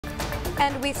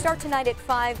And we start tonight at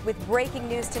 5 with breaking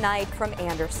news tonight from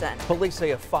Anderson. Police say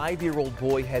a 5-year-old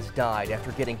boy has died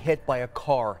after getting hit by a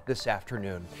car this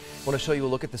afternoon. I want to show you a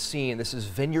look at the scene. This is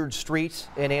Vineyard Street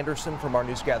in Anderson from our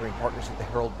news gathering partners at the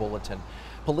Herald Bulletin.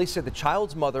 Police said the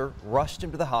child's mother rushed him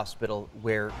to the hospital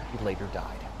where he later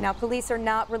died. Now, police are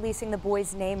not releasing the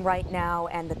boy's name right now,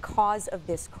 and the cause of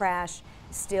this crash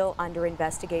is still under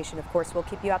investigation. Of course, we'll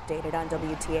keep you updated on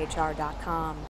WTHR.com.